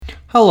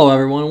Hello,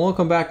 everyone.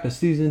 Welcome back to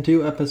Season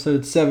 2,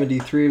 Episode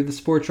 73 of the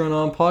Sports Run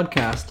On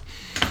podcast.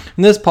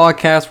 In this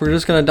podcast, we're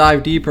just going to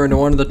dive deeper into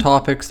one of the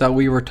topics that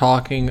we were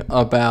talking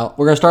about.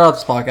 We're going to start out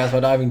this podcast by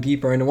diving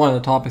deeper into one of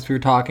the topics we were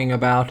talking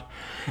about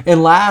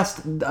in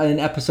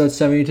Episode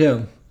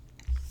 72.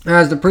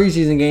 As the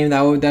preseason game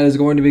that is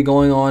going to be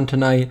going on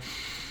tonight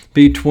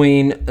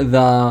between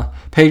the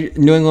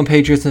New England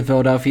Patriots and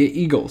Philadelphia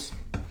Eagles.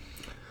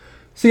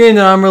 It's a game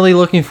that I'm really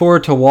looking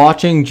forward to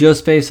watching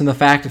just based on the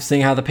fact of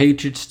seeing how the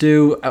Patriots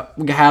do.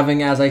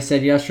 Having, as I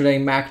said yesterday,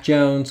 Mac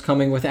Jones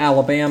coming with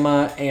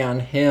Alabama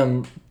and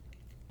him.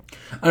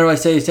 I don't know if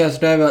I said this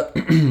yesterday, but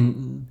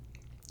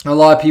a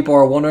lot of people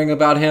are wondering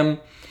about him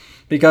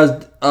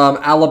because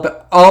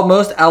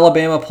most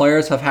Alabama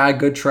players have had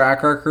good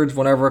track records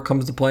whenever it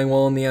comes to playing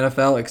well in the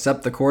NFL,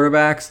 except the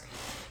quarterbacks.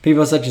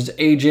 People such as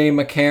A.J.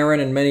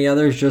 McCarron and many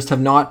others just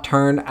have not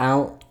turned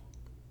out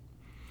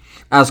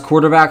as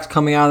quarterbacks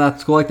coming out of that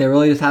school. Like, they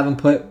really just haven't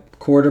put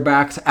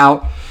quarterbacks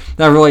out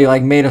that really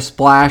made a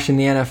splash in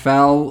the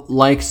NFL,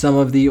 like some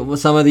of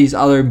these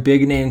other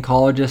big name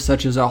colleges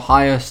such as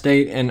Ohio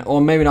State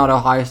maybe not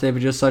Ohio State,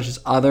 but just such as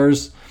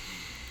others.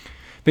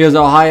 Because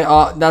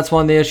that's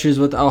one of the issues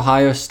with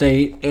Ohio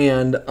State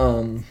and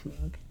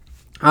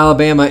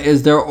Alabama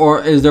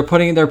they're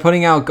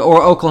putting out,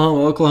 or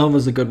Oklahoma.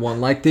 Oklahoma's a good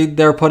one.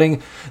 They're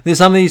putting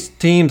some of these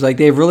teams,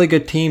 they have really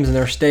good teams and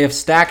they have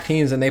stacked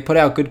teams and they put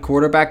out good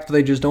quarterbacks, but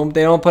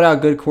they don't put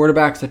out good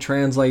quarterbacks that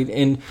translate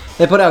in.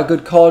 They put out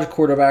good college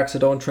quarterbacks that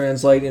don't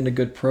translate into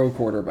good pro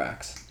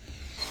quarterbacks.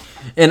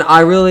 And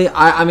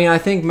I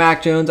think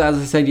Mac Jones, as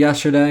I said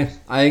yesterday,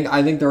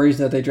 I think the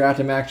reason that they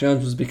drafted Mac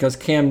Jones was because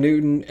Cam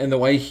Newton and the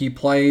way he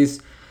plays,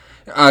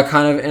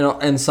 kind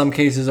of in some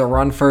cases a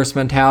run-first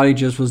mentality,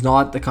 just was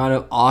not the kind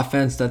of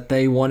offense that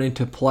they wanted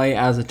to play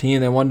as a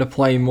team. They wanted to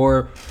play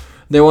more.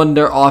 They wanted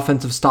their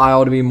offensive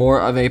style to be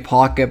more of a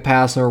pocket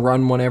pass or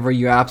run whenever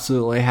you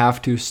absolutely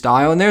have to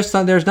style. And there's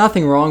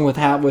nothing wrong with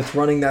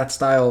running that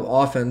style of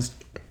offense.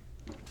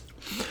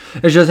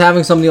 It's just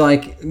having somebody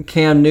like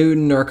Cam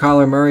Newton or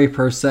Kyler Murray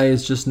per se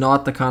is just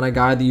not the kind of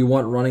guy that you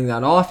want running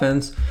that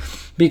offense,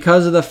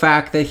 because of the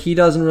fact that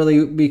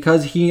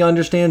because he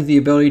understands the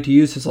ability to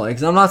use his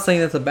legs. And I'm not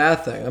saying that's a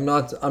bad thing. I'm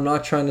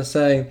not trying to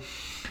say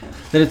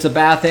that it's a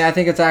bad thing. I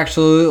think it's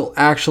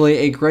actually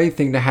a great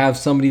thing to have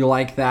somebody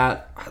like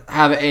that,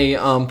 have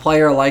a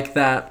player like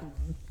that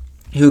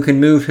who can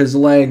move his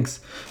legs,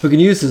 who can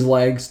use his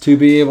legs to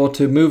be able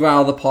to move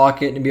out of the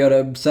pocket and be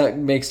able to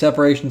make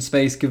separation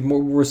space, give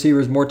more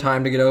receivers more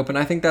time to get open.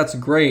 I think that's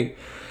great.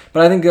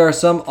 But I think there are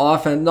some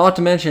offense, not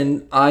to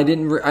mention, I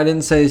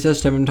didn't say this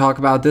yesterday, and talk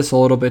about this a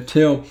little bit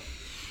too,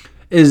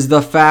 is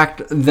the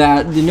fact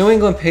that the New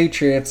England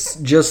Patriots,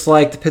 just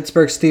like the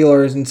Pittsburgh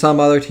Steelers and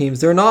some other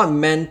teams, they're not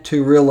meant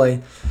to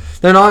really,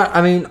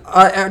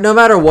 no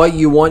matter what,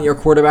 you want your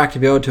quarterback to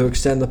be able to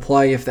extend the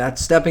play. If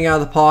that's stepping out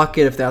of the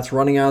pocket, if that's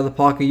running out of the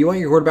pocket, you want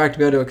your quarterback to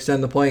be able to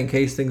extend the play in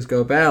case things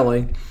go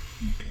badly.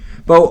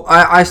 But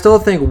I still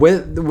think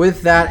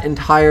with that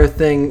entire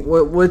thing,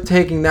 with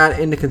taking that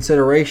into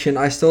consideration,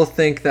 I still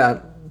think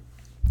that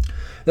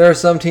there are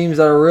some teams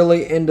that are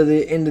really into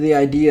the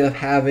idea of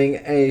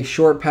having a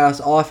short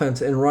pass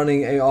offense and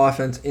running a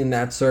offense in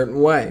that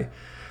certain way.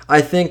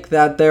 I think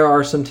that there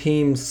are some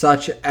teams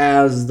such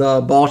as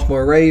the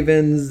Baltimore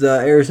Ravens, the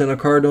Arizona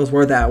Cardinals,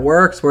 where that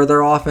works, where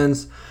their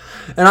offense.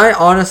 And I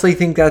honestly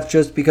think that's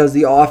just because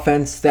the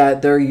offense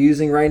that they're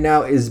using right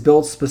now is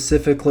built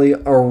specifically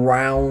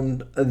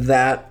around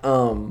that,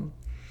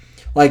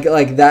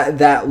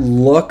 that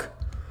look,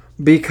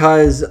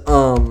 because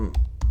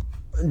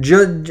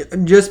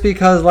just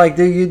because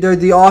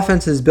the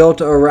offense is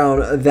built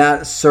around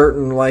that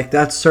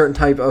certain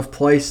type of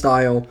play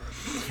style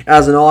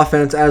as an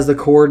offense, as the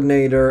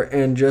coordinator,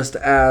 and just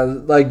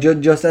as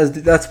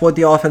that's what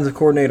the offensive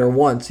coordinator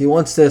wants. He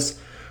wants this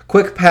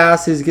quick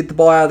passes, get the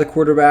ball out of the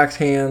quarterback's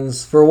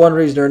hands for one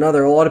reason or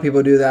another. A lot of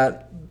people do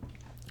that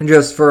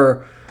just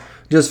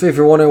if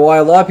you're wondering why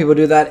a lot of people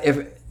do that.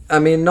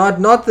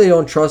 Not that they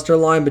don't trust their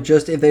line, but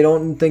just if they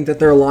don't think that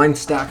their line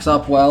stacks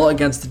up well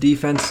against the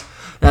defense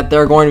that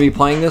they're going to be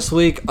playing this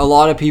week. A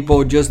lot of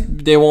people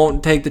they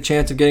won't take the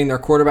chance of getting their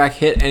quarterback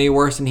hit any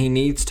worse than he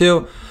needs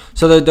to,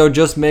 so that they'll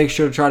just make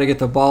sure to try to get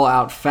the ball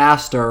out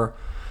faster,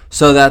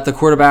 so that the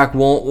quarterback the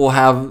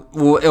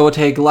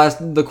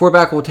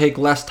quarterback will take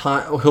less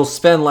time. He'll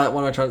spend less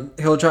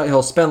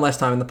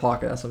time in the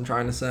pocket. That's what I'm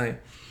trying to say.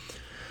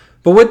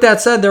 But with that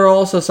said, there are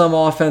also some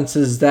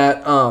offenses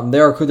that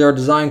there are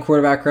design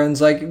quarterback runs.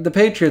 Like the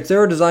Patriots, there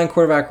were design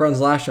quarterback runs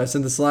last year. I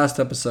said this last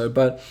episode,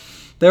 but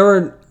there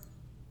were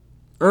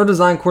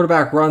design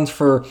quarterback runs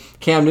for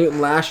Cam Newton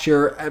last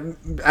year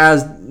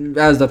as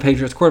the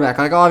Patriots quarterback.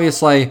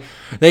 Obviously,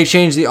 they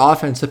changed the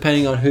offense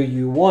depending on who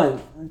you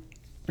want.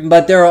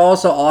 But there are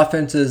also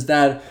offenses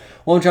that,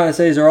 what I'm trying to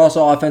say is there are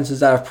also offenses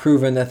that have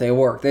proven that they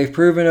work. They've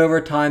proven over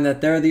time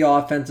that they're the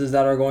offenses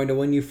that are going to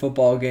win you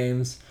football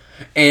games.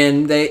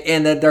 and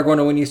that they're going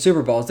to win you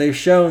Super Bowls. They've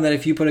shown that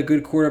if you put a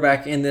good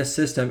quarterback in this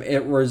system,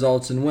 it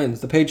results in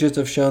wins. The Patriots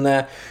have shown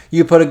that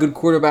you put a good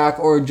quarterback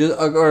or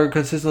a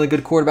consistently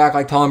good quarterback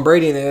like Tom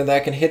Brady in there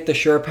that can hit the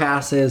sure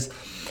passes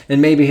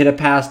and maybe hit a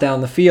pass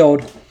down the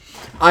field.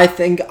 I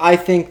think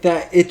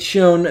that it's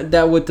shown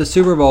that with the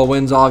Super Bowl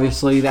wins,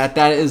 obviously that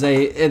is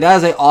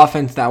a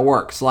offense that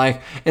works.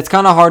 Like, it's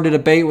kind of hard to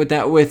debate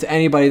with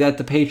anybody that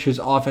the Patriots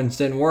offense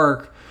didn't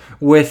work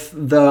with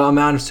the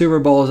amount of Super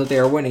Bowls that they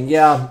are winning.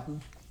 Yeah,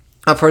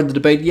 I've heard the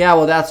debate. Yeah,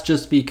 well, that's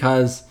just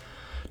because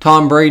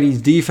Tom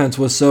Brady's defense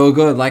was so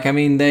good. Like, I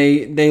mean,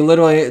 they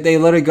literally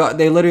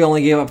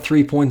only gave up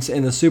 3 points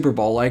in the Super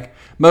Bowl. Like,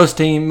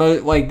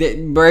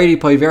 Brady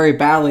played very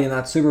badly in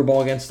that Super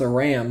Bowl against the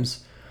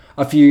Rams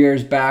a few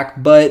years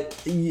back, but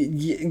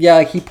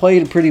yeah, he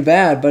played pretty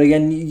bad. But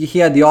again, he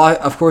had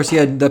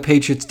the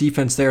Patriots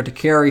defense there to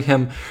carry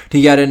him to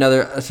yet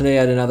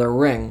another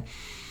ring.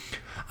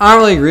 I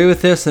don't really agree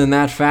with this and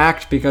that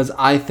fact, because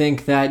I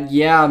think that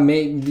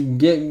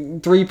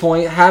get 3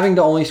 point, having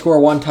to only score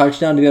one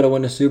touchdown to be able to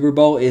win a Super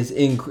Bowl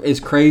is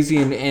crazy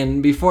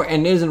and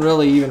isn't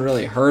really even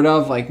really heard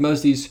of. Like, most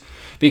of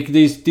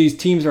these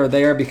teams are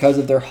there because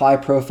of their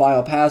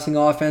high-profile passing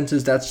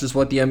offenses. That's just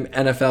what the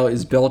NFL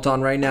is built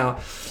on right now.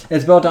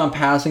 It's built on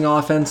passing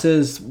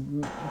offenses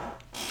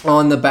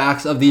on the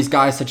backs of these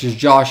guys such as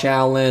Josh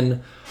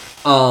Allen,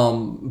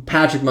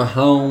 Patrick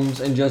Mahomes,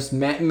 and just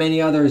many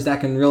others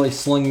that can really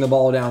sling the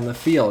ball down the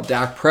field.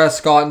 Dak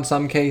Prescott in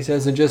some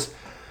cases, and just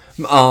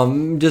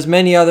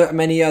many other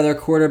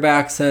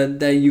quarterbacks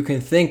that you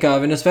can think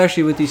of, and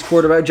especially with these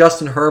quarterbacks.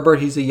 Justin Herbert,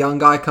 he's a young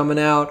guy coming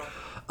out.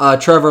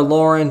 Trevor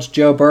Lawrence,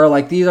 Joe Burrow,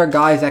 like, these are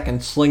guys that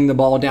can sling the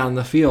ball down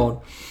the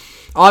field.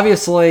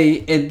 Obviously,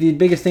 the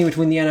biggest thing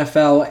between the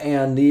NFL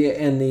and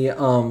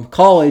the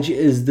college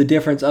is the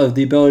difference of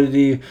the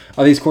ability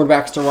of these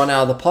quarterbacks to run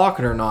out of the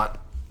pocket or not.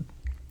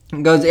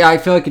 Because I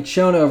feel like it's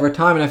shown over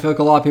time, and I feel like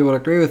a lot of people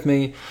would agree with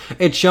me,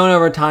 it's shown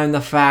over time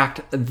the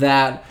fact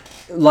that,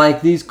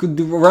 like, these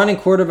running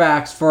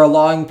quarterbacks for a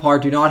long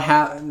part do not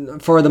have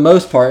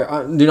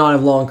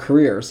long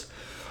careers.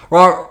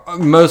 Well,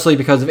 mostly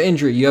because of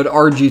injury. You had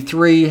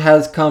RG3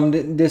 has come.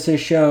 This is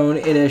shown.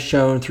 It is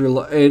shown through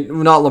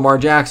not Lamar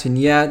Jackson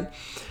yet.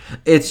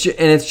 It's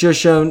just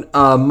shown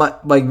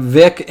like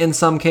Vic in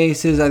some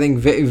cases. I think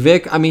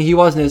Vic. I mean, he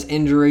wasn't as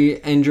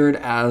injured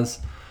as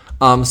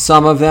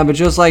some of them, but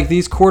just like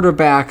these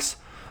quarterbacks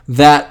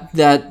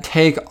that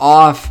take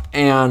off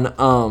and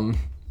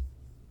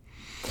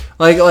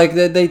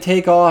they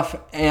take off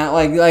and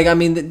I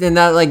mean, then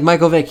that, like,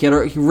 Michael Vick, he had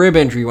a rib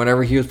injury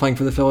whenever he was playing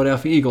for the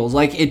Philadelphia Eagles.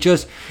 Like,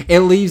 it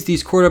leaves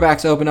these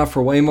quarterbacks open up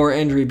for way more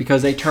injury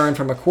because they turn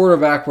from a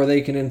quarterback where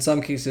they can in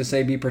some cases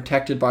say be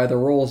protected by the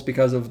rules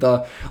because of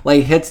the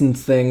late hits and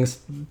things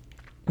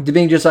to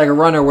being just like a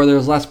runner where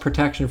there's less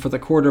protection for the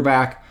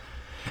quarterback.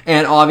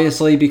 And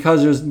obviously,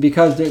 because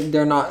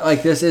they're not,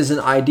 like, this isn't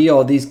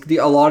ideal.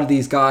 A lot of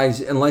these guys,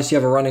 unless you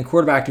have a running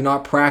quarterback, do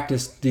not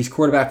practice these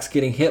quarterbacks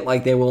getting hit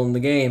like they will in the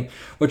game,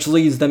 which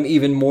leads them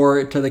even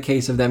more to the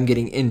case of them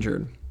getting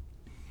injured.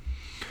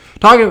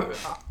 I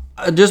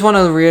just want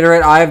to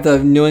reiterate, I have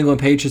the New England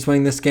Patriots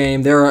winning this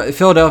game.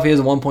 Philadelphia is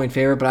a 1-point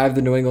favorite, but I have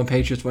the New England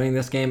Patriots winning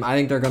this game. I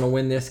think they're going to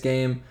win this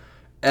game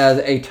as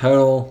a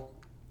total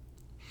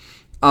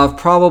of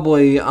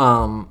probably,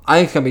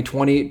 I think it's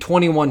going to be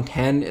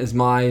 21-10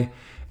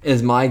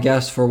 is my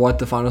guess for what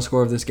the final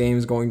score of this game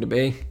is going to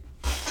be.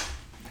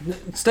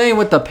 Staying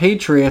with the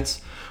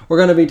Patriots, we're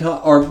going to be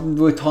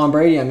with Tom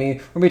Brady. I mean,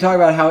 we're going to be talking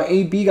about how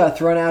AB got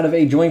thrown out of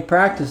a joint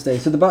practice day.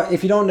 So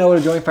if you don't know what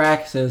a joint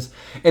practice is,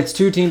 it's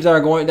two teams that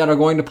are going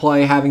to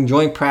play having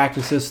joint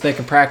practices so they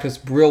can practice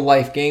real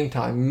life game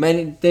time.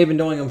 They've been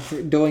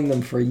doing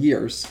them for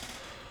years.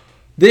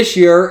 This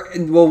year,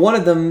 well, one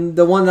of them,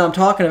 the one that I'm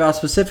talking about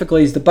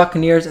specifically, is the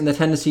Buccaneers and the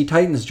Tennessee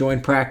Titans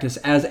joint practice,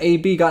 as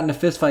AB got in a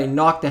fistfight and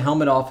knocked the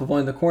helmet off of one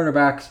of the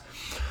cornerbacks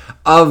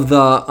of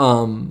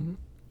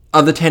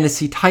the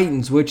Tennessee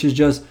Titans, which is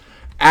just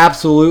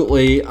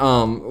absolutely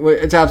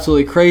it's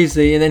absolutely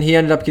crazy. And then he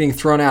ended up getting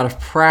thrown out of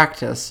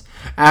practice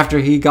after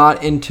he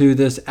got into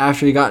this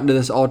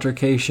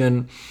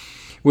altercation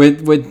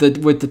with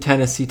the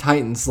Tennessee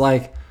Titans.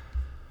 Like,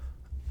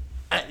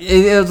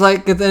 it was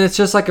like, then it's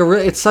just like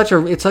it's such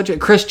a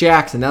Chris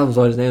Jackson, that was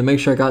what his name. Make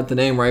sure I got the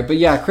name right. But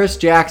yeah, Chris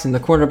Jackson, the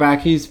quarterback,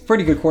 he's a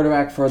pretty good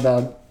quarterback for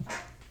the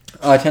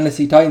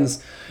Tennessee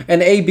Titans.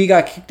 And AB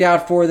got kicked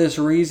out for this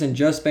reason,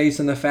 just based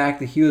on the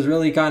fact that he was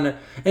really kind of,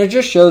 and it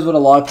just shows what a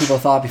lot of people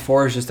thought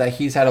before, is just that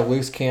he's had a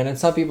loose cannon.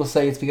 Some people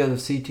say it's because of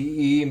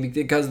CTE and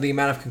because of the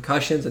amount of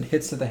concussions and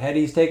hits to the head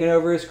he's taken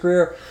over his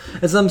career.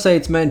 And some say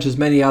it's meant just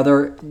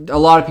a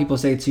lot of people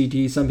say it's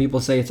CTE, some people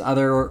say it's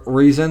other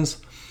reasons.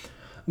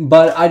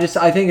 But I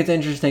think it's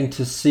interesting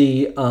to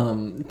see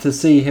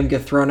him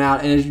get thrown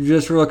out, and it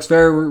just looks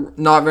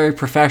not very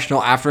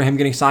professional after him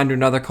getting signed to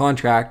another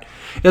contract.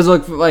 It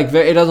doesn't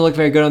look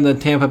very good on the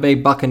Tampa Bay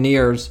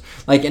Buccaneers,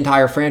 like,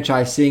 entire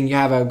franchise, seeing you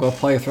have a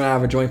player thrown out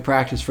of a joint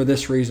practice for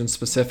this reason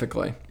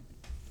specifically.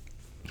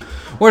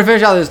 We're gonna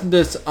finish out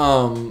this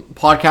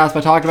podcast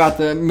by talking about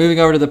moving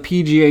over to the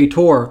PGA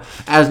Tour,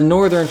 as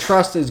Northern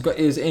Trust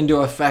is into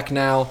effect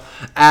now,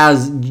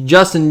 as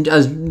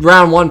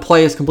round one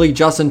play is complete.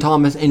 Justin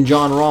Thomas and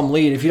Jon Rahm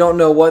lead. If you don't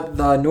know what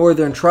the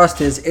Northern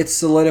Trust is, it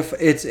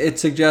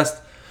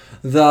suggests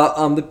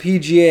the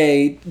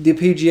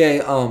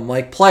PGA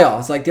like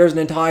playoffs. Like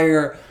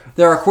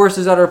there are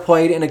courses that are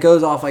played, and it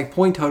goes off like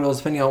point totals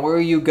depending on where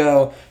you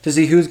go to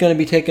see who's going to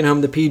be taking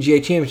home the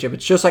PGA Championship.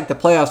 It's just like the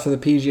playoffs for the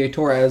PGA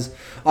Tour, as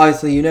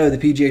obviously you know the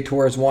PGA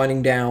Tour is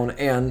winding down,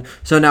 and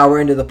so now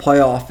we're into the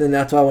playoff, and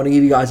that's why I want to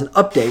give you guys an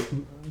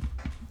update.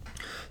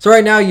 So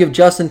right now you have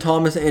Justin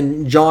Thomas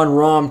and Jon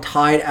Rahm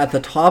tied at the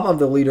top of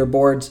the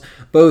leaderboards,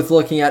 both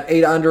looking at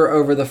 8 under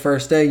over the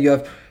first day. You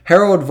have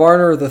Harold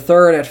Varner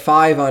III at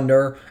 5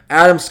 under,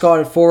 Adam Scott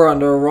at 4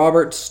 under,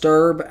 Robert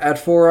Sturb at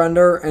 4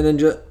 under, and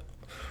then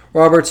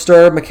Robert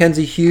Sturb,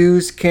 Mackenzie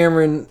Hughes,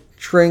 Cameron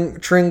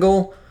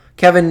Tringle,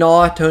 Kevin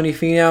Na, Tony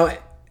Finau,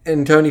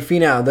 and Tony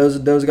Finau.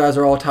 Those guys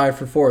are all tied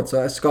for 4th.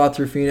 So Scott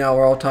through Finau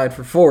are all tied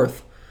for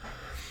 4th,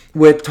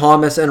 with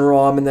Thomas and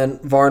Rahm, and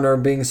then Varner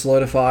being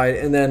solidified.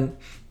 And then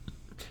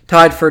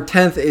tied for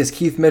 10th is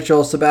Keith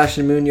Mitchell,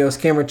 Sebastian Munoz,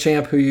 Cameron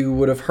Champ, who you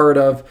would have heard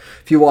of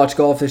if you watch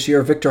golf this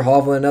year, Victor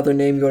Hovland, another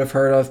name you would have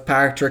heard of,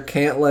 Patrick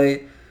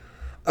Cantlay,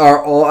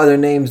 are all other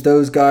names.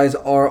 Those guys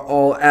are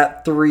all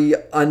at 3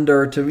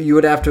 under. You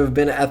would have to have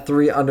been at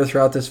 3 under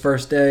throughout this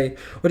first day,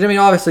 which I mean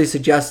obviously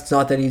suggests it's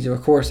not that easy,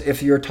 of course,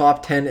 if your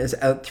top 10 is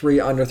at 3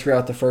 under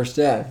throughout the first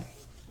day.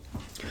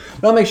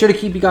 But I'll make sure to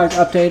keep you guys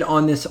updated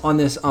on this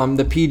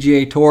the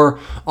PGA Tour.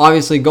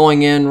 Obviously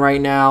going in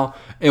right now,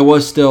 it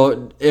was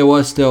still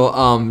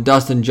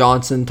Dustin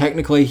Johnson.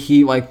 Technically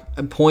he,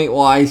 like, point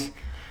wise,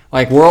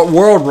 like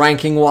world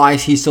ranking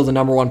wise, he's still the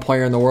number 1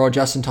 player in the world.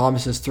 Justin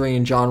Thomas is 3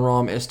 and Jon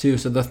Rahm is 2.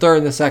 So the third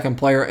and the second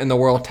player in the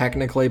world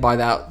technically by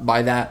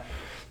the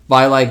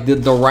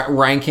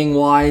ranking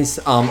wise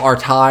are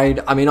tied.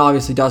 I mean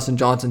obviously Dustin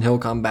Johnson, he'll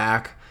come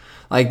back.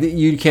 Like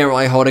you can't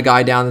really hold a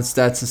guy down that's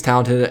as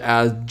talented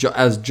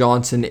as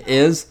Johnson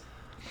is.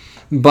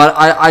 But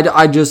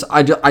I just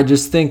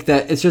think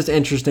that it's just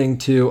interesting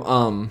to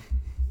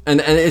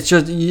and it's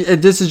just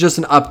this is just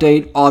an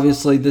update.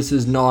 Obviously this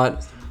is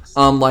not.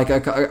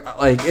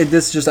 This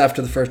is just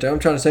after the first day. What I'm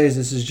trying to say is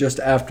this is just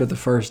after the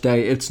first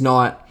day. It's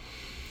not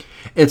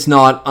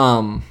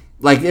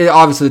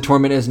obviously the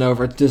tournament isn't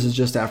over. This is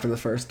just after the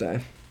first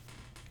day.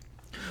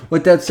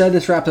 With that said,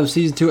 this wraps up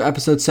Season 2,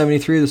 Episode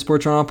 73 of the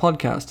Sports Journal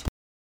Podcast.